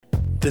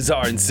The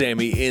Czar and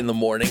Sammie in the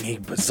morning. A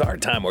bizarre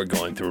time we're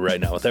going through right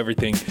now with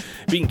everything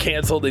being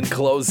canceled and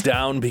closed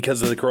down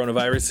because of the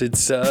coronavirus.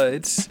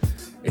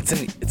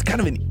 It's kind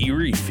of an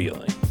eerie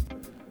feeling,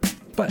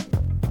 but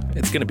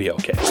it's going to be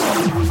okay.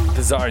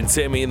 The Czar and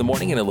Sammie in the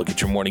morning, and a look at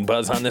your morning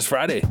buzz on this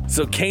Friday.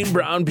 So Kane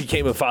Brown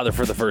became a father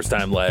for the first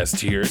time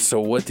last year. So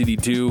what did he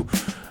do?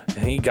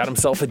 He got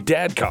himself a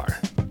dad car.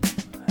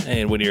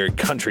 And when you're a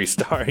country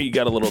star, you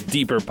got a little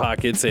deeper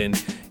pockets,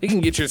 and you can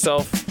get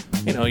yourself,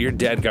 your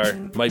dad car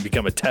might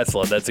become a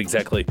Tesla. That's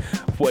exactly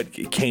what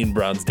Kane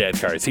Brown's dad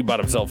car is. He bought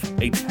himself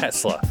a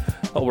Tesla.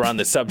 While we're on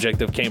the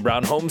subject of Kane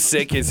Brown,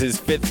 Homesick is his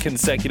fifth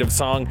consecutive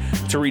song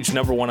to reach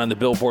number one on the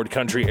Billboard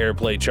Country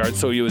Airplay chart.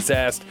 So he was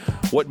asked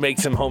what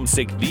makes him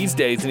homesick these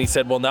days, and he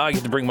said, well, now I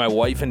get to bring my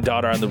wife and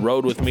daughter on the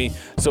road with me,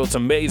 so it's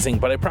amazing.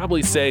 But I'd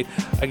probably say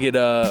I get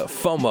a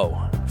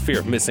FOMO, fear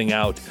of missing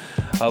out,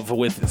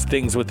 with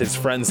things with his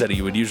friends that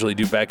he would usually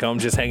do back home,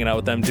 just hanging out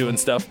with them, doing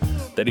stuff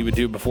that he would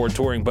do before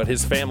touring, but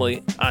his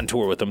family on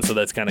tour with him, so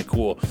that's kind of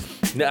cool.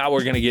 Now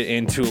we're going to get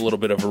into a little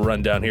bit of a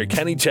rundown here.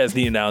 Kenny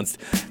Chesney announced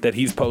that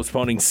he's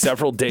postponing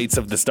several dates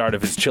of the start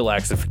of his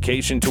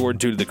Chillaxification tour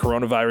due to the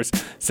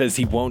coronavirus, says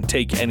he won't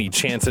take any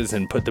chances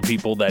and put the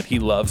people that he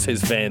loves,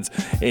 his fans,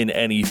 in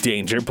any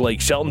danger.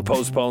 Blake Shelton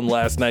postponed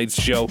last night's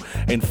show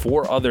and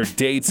 4 other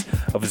dates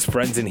of his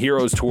Friends and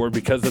Heroes tour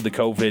because of the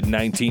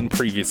COVID-19.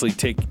 Previously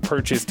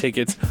purchased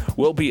tickets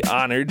will be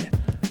honored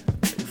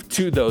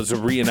to those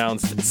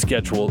re-announced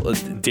schedule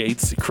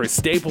dates. Chris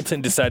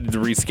Stapleton decided to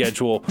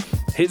reschedule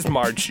his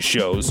March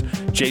shows.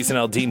 Jason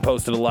Aldean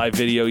posted a live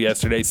video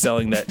yesterday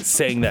saying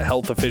that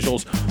health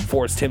officials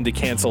forced him to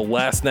cancel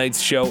last night's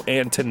show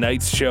and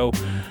tonight's show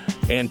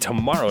and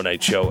tomorrow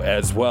night's show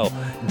as well.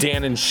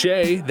 Dan and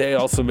Shay, they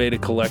also made a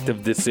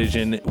collective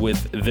decision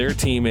with their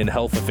team and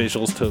health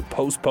officials to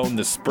postpone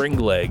the spring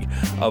leg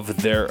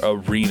of their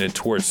arena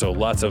tour. So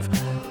lots of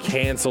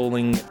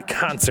canceling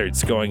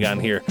concerts going on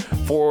here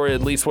for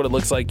at least what it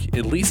looks like,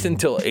 at least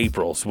until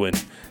April's, when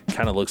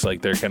kind of looks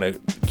like they're going to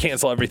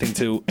cancel everything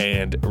too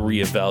and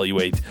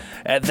reevaluate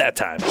at that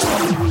time.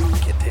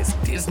 Get this,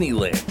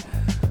 Disneyland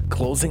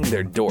closing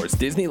their doors.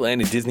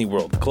 Disneyland and Disney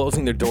World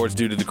closing their doors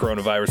due to the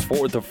coronavirus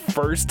for the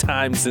first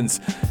time since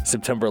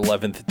September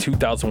 11th,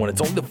 2001.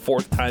 It's only the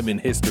 4th time in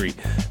history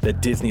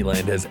that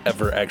Disneyland has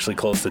ever actually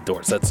closed the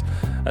doors. That's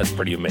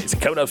pretty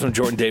amazing. Coming up from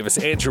Jordan Davis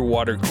and your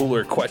water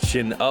cooler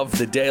question of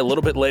the day. A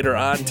little bit later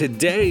on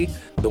today,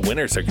 the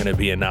winners are going to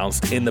be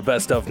announced in the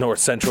Best of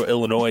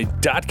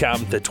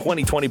NorthCentralIllinois.com. The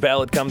 2020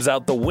 ballot comes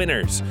out. The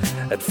winners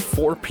at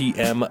 4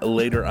 p.m.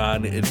 later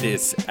on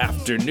this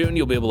afternoon.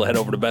 You'll be able to head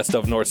over to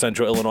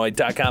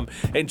bestofnorthcentralillinois.com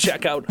and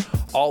check out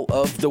all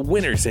of the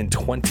winners in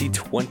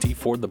 2020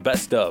 for the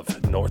Best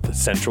of North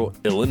Central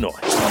Illinois.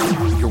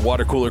 Your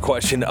water cooler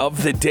question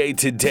of the day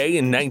today.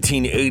 In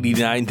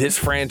 1989, this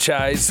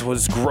franchise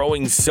was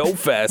growing so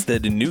fast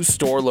that a new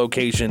store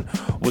location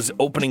was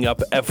opening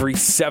up every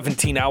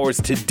 17 hours.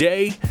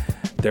 Today,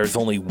 there's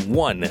only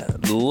one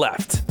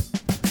left.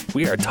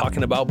 We are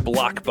talking about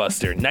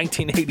Blockbuster.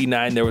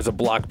 1989, there was a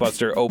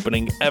Blockbuster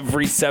opening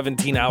every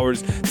 17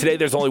 hours. Today,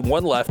 there's only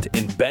one left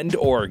in Bend,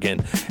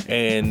 Oregon,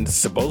 and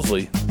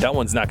supposedly that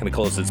one's not going to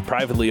close. It's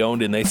privately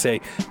owned, and they say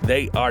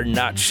they are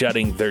not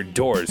shutting their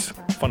doors.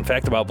 Fun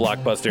fact about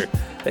Blockbuster,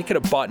 they could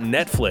have bought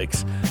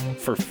Netflix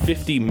for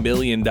 $50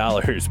 million,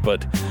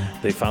 but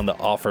they found the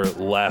offer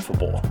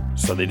laughable,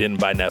 so they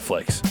didn't buy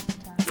Netflix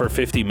for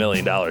 $50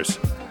 million.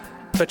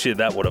 Bet you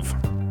that would have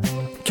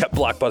kept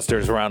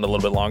Blockbusters around a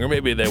little bit longer.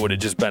 Maybe they would have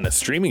just been a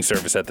streaming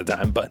service at the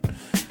time, but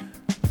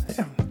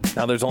yeah.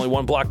 Now there's only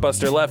one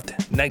Blockbuster left.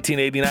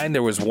 1989,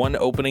 there was one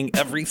opening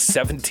every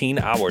 17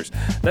 hours.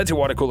 That's your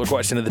water cooler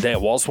question of the day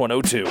at Waltz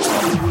 102.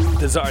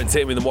 The Czar and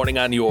Sammie in the morning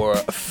on your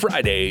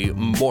Friday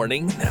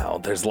morning. Now,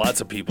 there's lots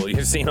of people.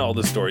 You're seeing all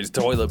the stories.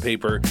 Toilet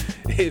paper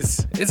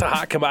is a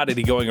hot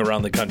commodity going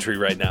around the country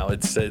right now.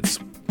 It's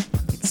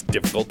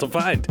difficult to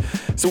find.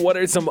 So what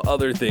are some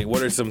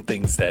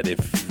things that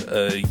if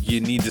you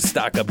need to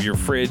stock up your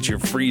fridge, your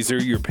freezer,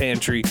 your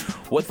pantry,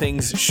 what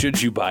things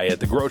should you buy at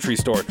the grocery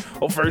store?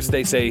 Well, first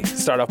they say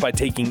start off by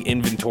taking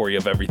inventory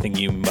of everything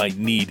you might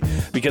need,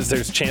 because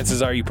there's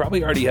chances are you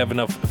probably already have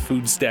enough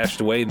food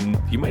stashed away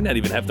and you might not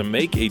even have to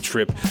make a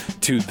trip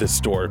to the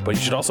store. But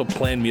you should also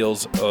plan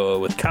meals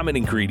with common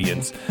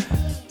ingredients.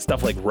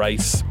 Stuff like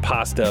rice,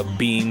 pasta,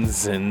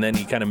 beans, and then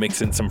you kind of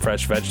mix in some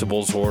fresh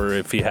vegetables, or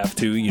if you have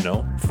to,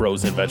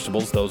 frozen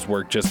vegetables. Those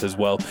work just as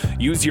well.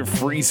 Use your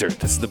freezer.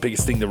 This is the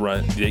biggest thing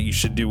that you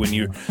should do when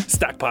you're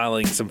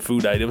stockpiling some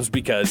food items,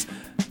 because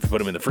if you put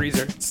them in the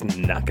freezer, it's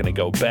not going to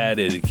go bad.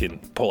 It can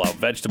pull out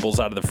vegetables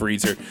out of the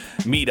freezer,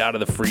 meat out of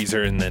the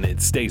freezer, and then it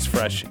stays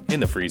fresh in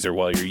the freezer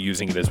while you're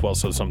using it as well.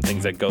 So some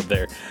things that go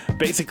there.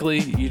 Basically,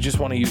 you just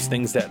want to use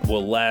things that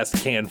will last.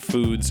 Canned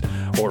foods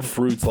or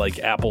fruits like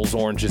apples,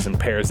 oranges, and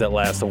pears that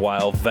last a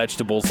while.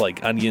 Vegetables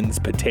like onions,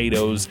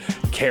 potatoes,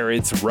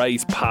 carrots,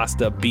 rice,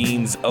 pasta,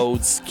 beans,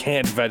 oats,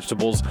 canned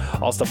vegetables,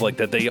 all stuff like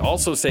that. They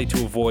also say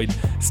to avoid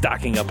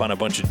stocking up on a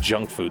bunch of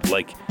junk food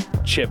like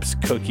chips,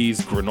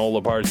 cookies,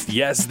 granola bars.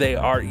 Yes, They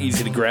are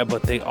easy to grab,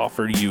 but they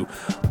offer you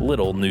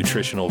little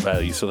nutritional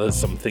value. So there's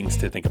some things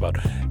to think about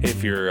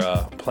if you're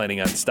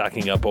planning on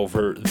stocking up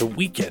over the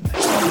weekend.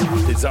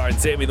 It's Czar and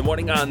Sammie in the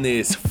morning on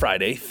this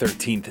Friday,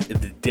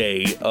 13th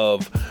day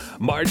of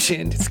March,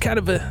 and it's kind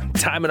of a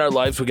time in our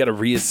lives we got to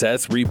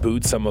reassess,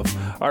 reboot some of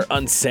our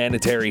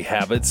unsanitary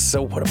habits.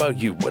 So what about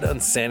you? What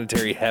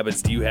unsanitary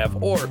habits do you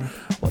have, or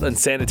what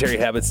unsanitary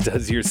habits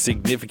does your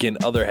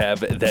significant other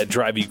have that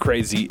drive you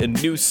crazy? A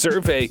new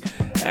survey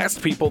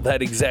asked people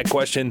that exact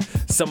question.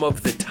 Some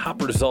of the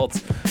top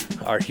results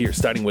are here,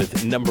 starting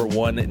with number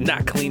one,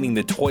 not cleaning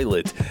the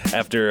toilet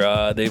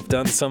after they've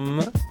done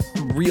some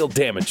real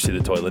damage to the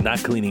toilet, not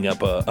cleaning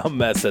up a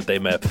mess that they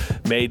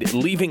made.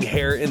 Leaving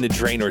hair in the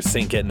drain or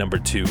sink at number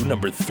two.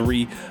 Number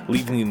three,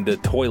 leaving the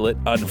toilet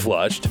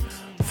unflushed.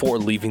 Four,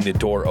 leaving the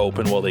door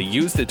open while they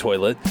use the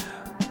toilet.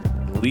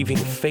 Leaving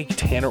fake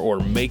tanner or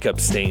makeup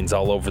stains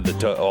all over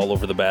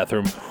the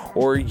bathroom,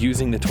 or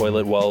using the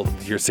toilet while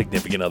your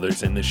significant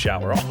other's in the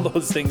shower. All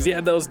those things,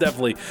 yeah, those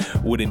definitely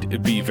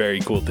wouldn't be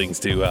very cool things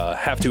to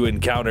have to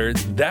encounter.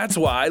 That's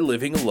why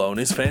living alone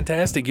is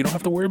fantastic. You don't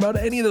have to worry about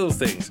any of those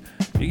things.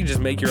 You can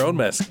just make your own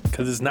mess,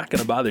 because it's not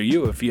going to bother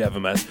you if you have a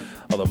mess.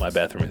 Although my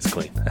bathroom is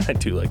clean. I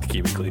do like to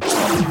keep it clean.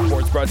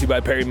 Sports brought to you by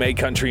Perry May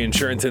Country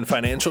Insurance and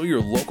Financial,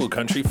 your local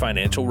country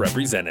financial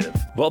representative.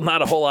 Well,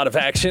 not a whole lot of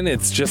action.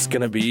 It's just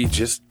going to be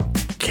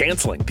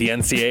canceling. The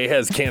NCAA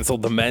has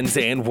canceled the men's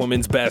and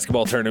women's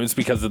basketball tournaments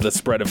because of the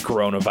spread of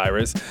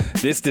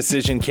coronavirus. This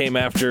decision came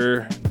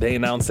after they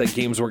announced that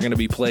games were going to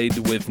be played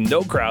with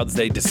no crowds.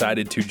 They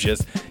decided to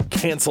just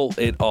cancel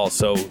it all.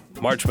 So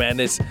March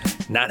Madness,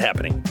 not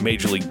happening.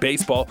 Major League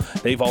Baseball,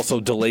 they've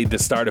also delayed the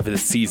start of the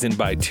season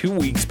by 2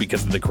 weeks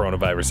because of the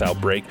coronavirus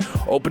outbreak.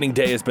 Opening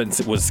day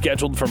was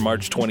scheduled for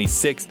March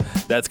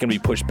 26th. That's going to be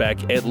pushed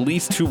back at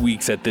least 2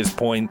 weeks at this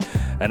point,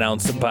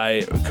 announced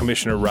by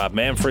Commissioner Rob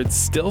Manfred.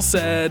 Still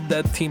said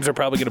that teams are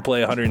probably going to play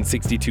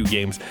 162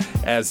 games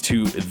as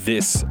to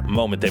this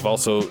moment. They've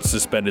also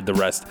suspended the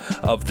rest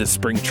of the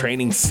spring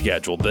training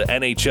schedule. The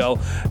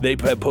NHL, they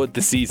put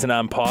the season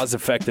on pause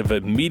effective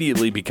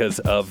immediately because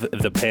of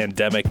the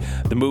pandemic.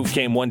 The move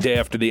came one day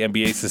after the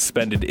NBA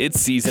suspended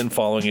its season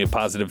following a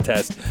positive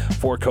test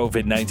for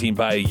COVID-19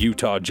 by a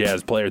Utah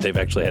Jazz player. They've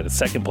actually had a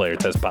second player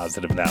test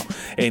positive now.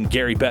 And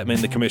Gary Bettman,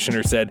 the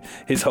commissioner, said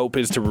his hope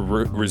is to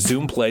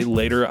resume play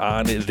later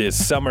on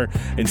this summer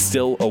and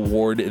still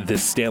award the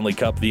Stanley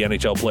Cup. The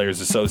NHL Players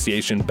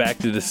Association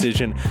backed the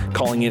decision,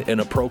 calling it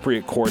an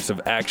appropriate course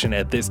of action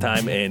at this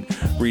time. And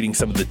reading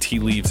some of the tea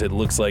leaves, it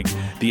looks like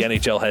the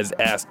NHL has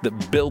asked the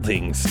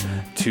buildings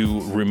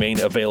to remain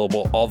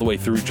available all the way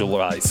through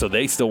July. So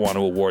they still want to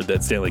award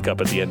that Stanley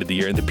Cup at the end of the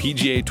year. And the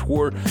PGA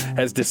Tour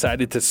has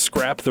decided to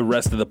scrap the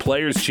rest of the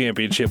Players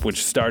Championship,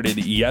 which started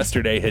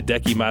yesterday.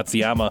 Hideki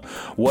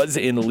Matsuyama was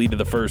in the lead of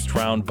the first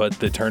round, but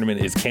the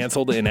tournament is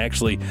canceled. And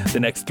actually, the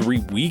next 3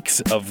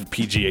 weeks of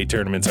PGA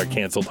tournaments are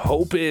canceled.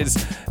 Hope is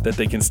that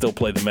they can still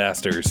play the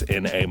Masters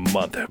in a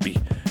month. That'd be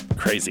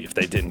crazy if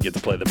they didn't get to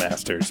play the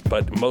Masters,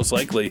 but most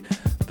likely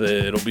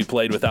it'll be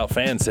played without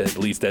fans, at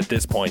least at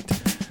this point.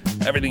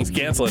 Everything's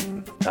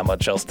canceling. Not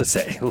much else to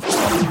say.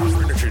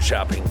 Furniture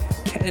shopping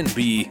can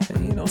be,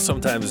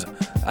 sometimes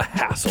a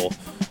hassle.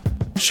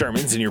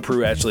 Sherman's in your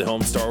Prue Ashley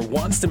Home Store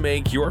wants to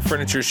make your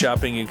furniture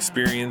shopping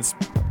experience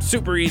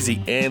super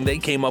easy, and they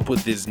came up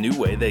with this new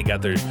way. They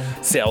got their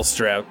sales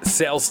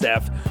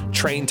staff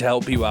trained to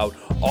help you out.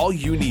 All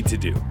you need to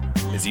do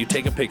is you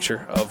take a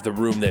picture of the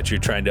room that you're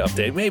trying to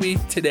update. Maybe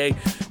today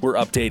we're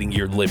updating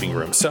your living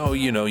room. So,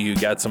 you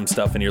got some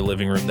stuff in your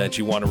living room that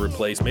you want to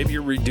replace. Maybe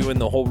you're redoing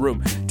the whole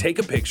room. Take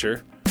a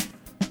picture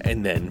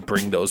and then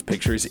bring those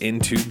pictures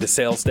into the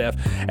sales staff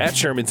at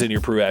Sherman's in your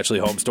Prue Ashley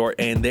Home Store,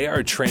 and they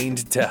are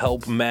trained to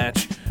help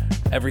match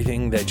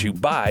everything that you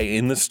buy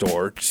in the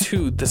store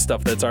to the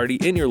stuff that's already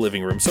in your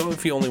living room. So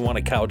if you only want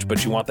a couch,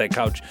 but you want that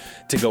couch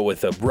to go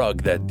with a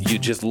rug that you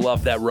just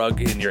love, that rug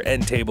in your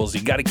end tables,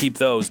 you got to keep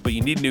those, but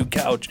you need a new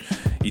couch.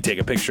 You take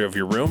a picture of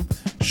your room.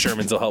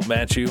 Sherman's will help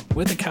match you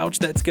with a couch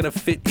that's going to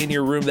fit in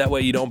your room. That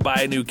way you don't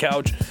buy a new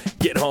couch,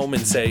 get home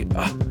and say,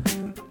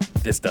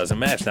 this doesn't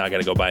match. Now I got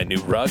to go buy a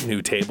new rug,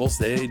 new tables.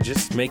 They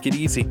just make it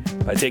easy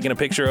by taking a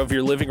picture of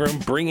your living room,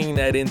 bringing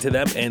that into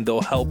them, and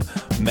they'll help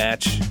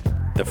match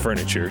the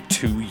furniture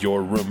to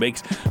your room.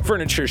 Makes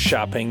furniture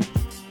shopping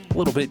a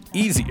little bit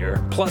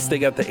easier. Plus, they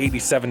got the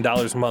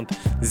 $87 a month,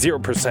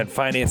 0%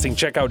 financing.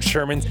 Check out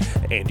Sherman's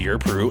and your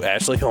Prue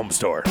Ashley Home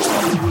Store.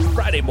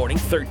 Friday morning,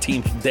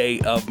 13th day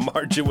of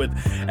March, and with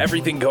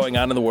everything going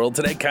on in the world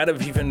today, kind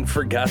of even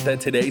forgot that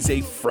today's a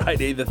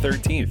Friday the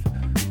 13th.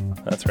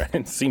 That's right.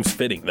 It seems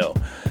fitting, though.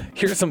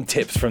 Here are some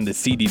tips from the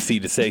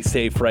CDC to stay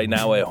safe right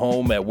now at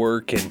home, at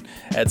work, and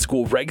at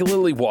school.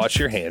 Regularly wash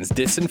your hands,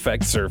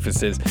 disinfect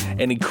surfaces,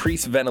 and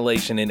increase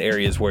ventilation in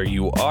areas where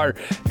you are.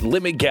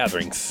 Limit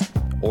gatherings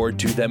or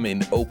do them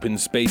in open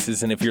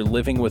spaces. And if you're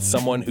living with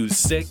someone who's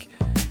sick,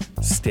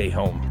 stay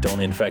home.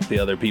 Don't infect the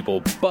other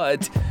people.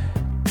 But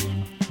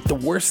the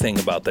worst thing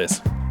about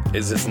this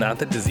is it's not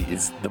the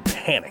disease, the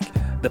panic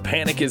the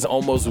panic is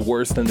almost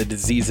worse than the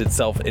disease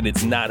itself, and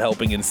it's not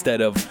helping.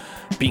 Instead of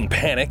being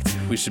panicked,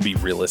 we should be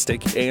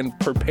realistic and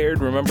prepared.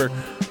 Remember,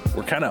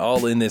 we're kind of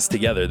all in this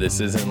together. This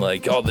isn't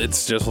like, oh,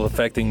 it's just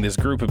affecting this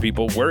group of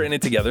people. We're in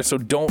it together, so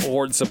don't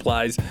hoard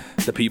supplies.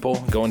 The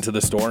people going to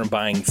the store and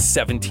buying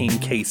 17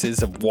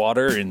 cases of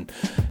water and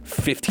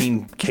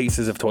 15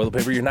 cases of toilet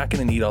paper. You're not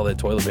going to need all that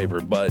toilet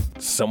paper, but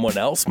someone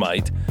else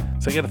might.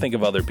 So you got to think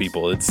of other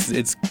people.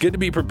 It's good to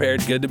be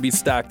prepared, good to be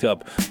stocked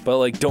up, but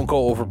like, don't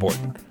go overboard.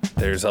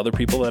 There's other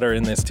people that are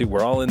in this too.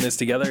 We're all in this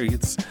together.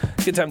 It's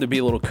a good time to be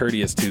a little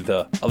courteous to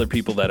the other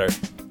people that are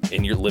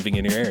living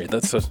in your area.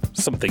 That's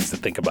some things to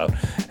think about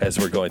as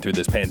we're going through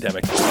this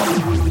pandemic.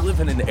 We live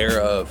in an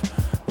era of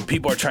when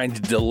people are trying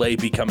to delay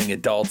becoming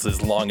adults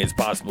as long as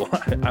possible.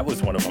 I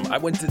was one of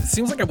them. It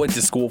seems like I went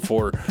to school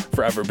for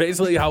forever.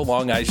 Basically, how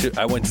long I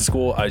went to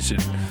school, I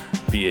should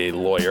be a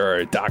lawyer or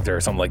a doctor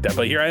or something like that.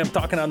 But here I am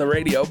talking on the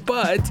radio.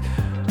 But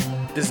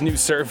this new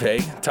survey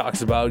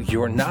talks about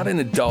you're not an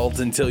adult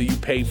until you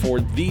pay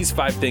for these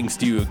 5 things.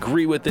 Do you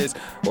agree with this,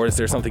 or is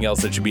there something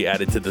else that should be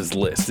added to this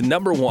list?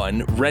 Number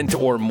 1, rent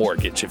or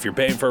mortgage. If you're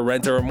paying for a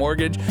rent or a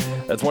mortgage,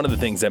 that's one of the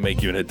things that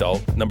make you an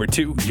adult. Number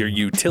 2, your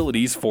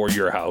utilities for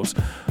your house.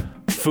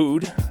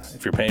 Food,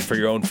 if you're paying for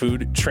your own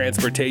food,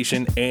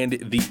 transportation, and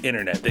the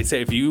internet. They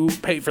say if you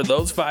pay for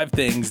those 5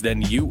 things,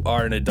 then you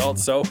are an adult.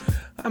 So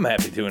I'm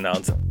happy to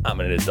announce I'm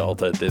an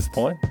adult at this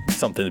point.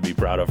 Something to be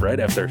proud of, right?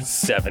 After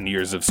 7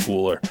 years of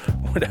school or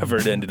whatever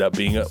it ended up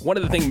being. One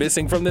of the things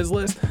missing from this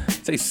list,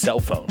 say cell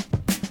phone.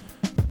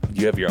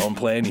 You have your own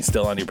plan. You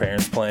still on your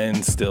parents'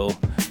 plan?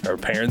 Or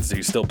parents, are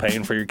you still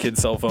paying for your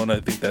kid's cell phone?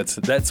 I think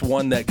that's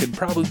one that could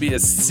probably be a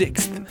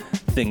 6th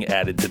thing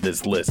added to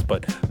this list.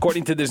 But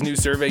according to this new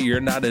survey, you're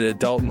not an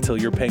adult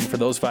until you're paying for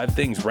those 5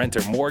 things: rent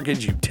or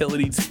mortgage,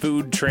 utilities,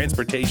 food,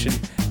 transportation,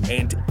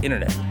 and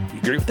internet. You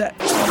agree with that?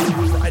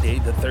 Friday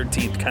the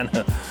 13th,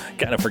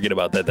 kind of forget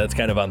about that. That's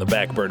kind of on the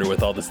back burner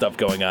with all the stuff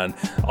going on.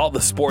 All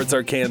the sports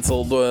are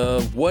canceled.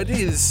 What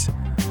is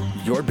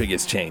your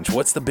biggest change?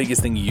 What's the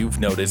biggest thing you've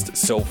noticed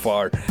so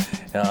far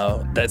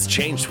that's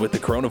changed with the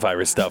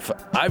coronavirus stuff?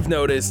 I've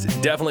noticed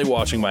definitely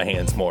washing my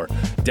hands more.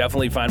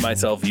 Definitely find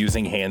myself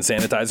using hand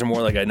sanitizer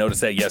more. Like I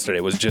noticed that yesterday.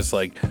 It was just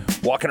like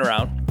walking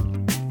around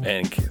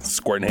and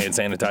squirting hand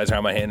sanitizer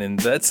on my hand, and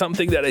that's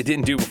something that I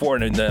didn't do before,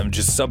 and I'm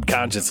just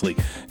subconsciously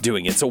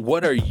doing it. So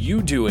what are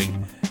you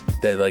doing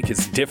that like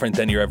is different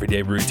than your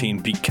everyday routine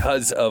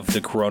because of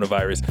the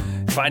coronavirus?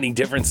 Finding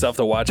different stuff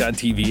to watch on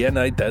TV at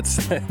night,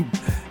 that's going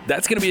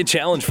to be a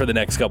challenge for the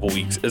next couple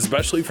weeks,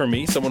 especially for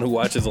me, someone who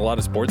watches a lot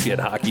of sports. You had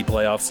hockey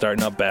playoffs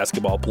starting up,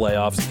 basketball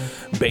playoffs,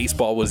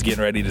 baseball was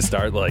getting ready to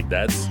start. Like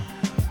that's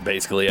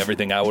basically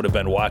everything I would have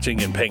been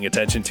watching and paying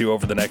attention to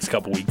over the next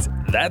couple weeks.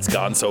 That's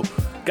gone, so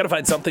got to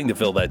find something to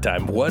fill that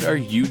time. What are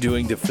you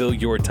doing to fill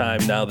your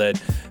time now that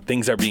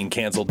things are being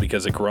canceled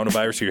because of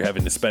coronavirus? You're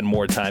having to spend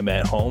more time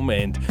at home,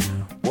 and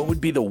what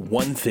would be the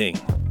one thing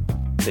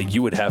that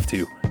you would have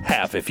to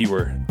have if you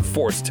were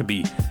forced to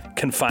be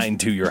confined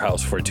to your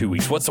house for 2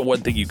 weeks? What's the one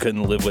thing you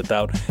couldn't live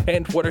without?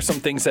 And what are some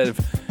things that have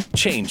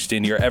changed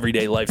in your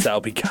everyday lifestyle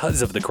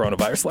because of the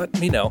coronavirus? Let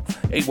me know.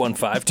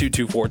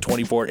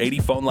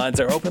 815-224-2480. Phone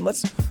lines are open.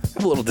 Let's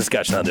have a little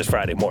discussion on this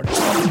Friday morning.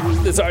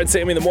 This is Czar and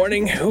Sammie in the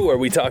morning. Who are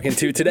we talking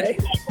to today?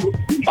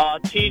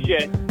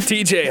 TJ.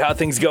 TJ, how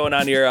things going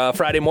on your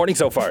Friday morning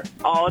so far?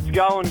 Oh, it's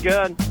going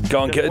good.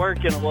 Going good? Just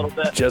working a little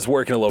bit. Just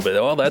working a little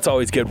bit. Well, that's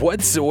always good.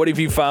 What have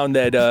you found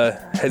that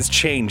has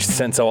changed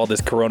since all this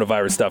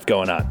coronavirus stuff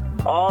going on?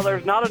 Oh,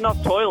 there's not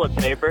enough toilet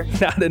paper.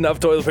 Not enough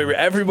toilet paper.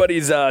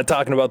 Everybody's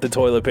talking about the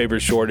toilet paper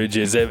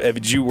shortages.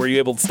 Were you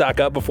able to stock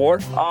up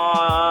before?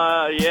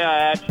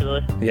 Yeah,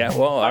 actually. Yeah,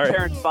 well, all right. My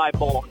parents buy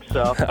bulk,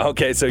 so.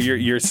 Okay, so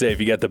you're safe.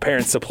 You got the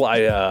parents'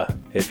 supply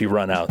if you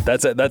run out.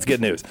 That's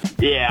good news.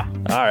 Yeah.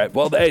 All right.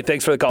 Well, hey,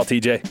 thanks for the call,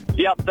 TJ.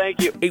 Yep,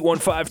 thank you.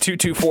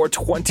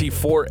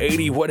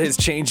 815-224-2480. What has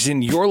changed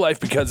in your life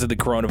because of the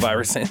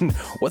coronavirus? And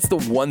what's the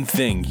one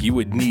thing you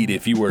would need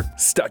if you were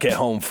stuck at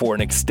home for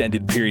an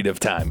extended period of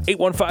time?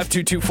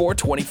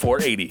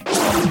 815-224-2480.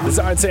 This is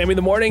Czar and Sammie in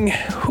the morning.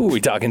 Who are we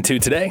talking to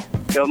today?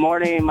 Good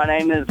morning. My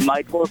name is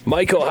Michael.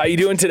 Michael, how you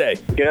doing today?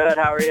 Good.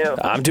 How are you?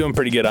 I'm doing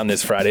pretty good on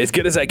this Friday. As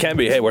good as I can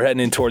be. Hey, we're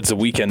heading in towards the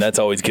weekend. That's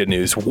always good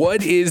news.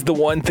 What is the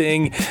one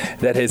thing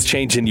that has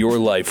changed in your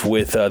life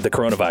with the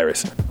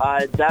coronavirus?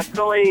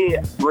 Definitely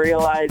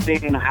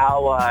realizing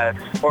how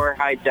poor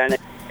hygienic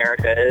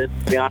America is,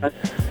 to be honest.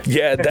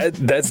 Yeah,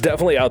 that's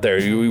definitely out there.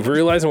 We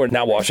realize we're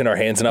not washing our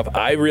hands enough.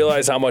 I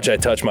realize how much I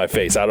touch my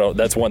face.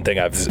 That's one thing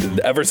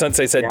ever since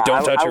they said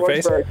don't touch your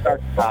face. For a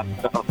start stop,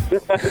 so.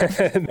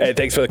 Hey,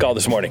 thanks for the call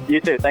this morning. You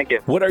too. Thank you.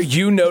 What are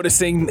you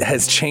noticing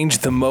has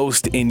changed the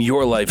most in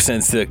your life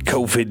since the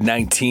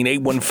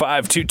COVID-19?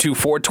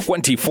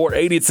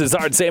 815-224-2480. It's the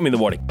Czar and Sammie in the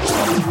morning.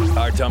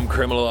 Our dumb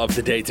criminal of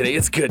the day today.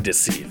 It's good to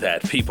see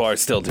that people are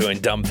still doing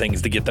dumb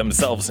things to get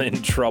themselves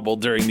in trouble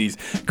during these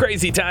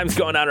crazy times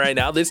going on right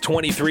now. This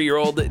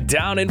 23-year-old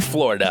down in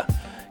Florida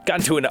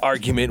got into an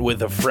argument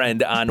with a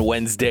friend on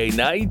Wednesday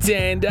night,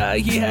 and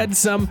he had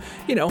some,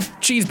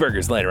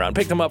 cheeseburgers laying around.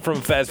 Picked them up from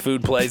a fast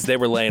food place. They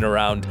were laying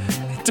around.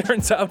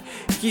 Turns out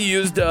he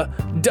used a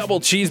double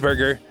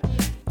cheeseburger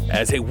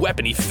as a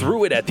weapon. He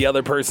threw it at the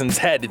other person's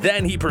head.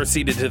 Then he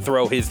proceeded to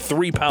throw his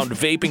 3-pound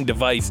vaping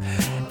device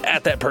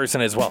at that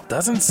person as well.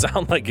 Doesn't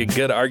sound like a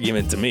good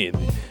argument to me.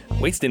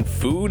 Wasting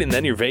food and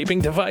then your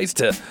vaping device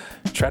to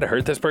try to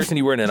hurt this person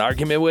you were in an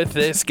argument with.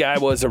 This guy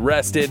was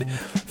arrested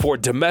for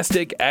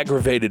domestic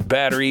aggravated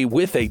battery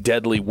with a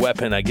deadly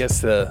weapon. I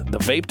guess the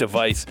vape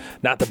device,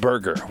 not the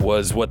burger,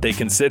 was what they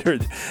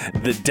considered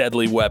the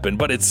deadly weapon.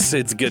 But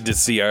it's good to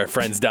see our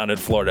friends down in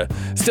Florida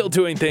still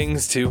doing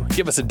things to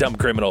give us a dumb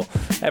criminal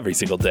every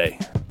single day.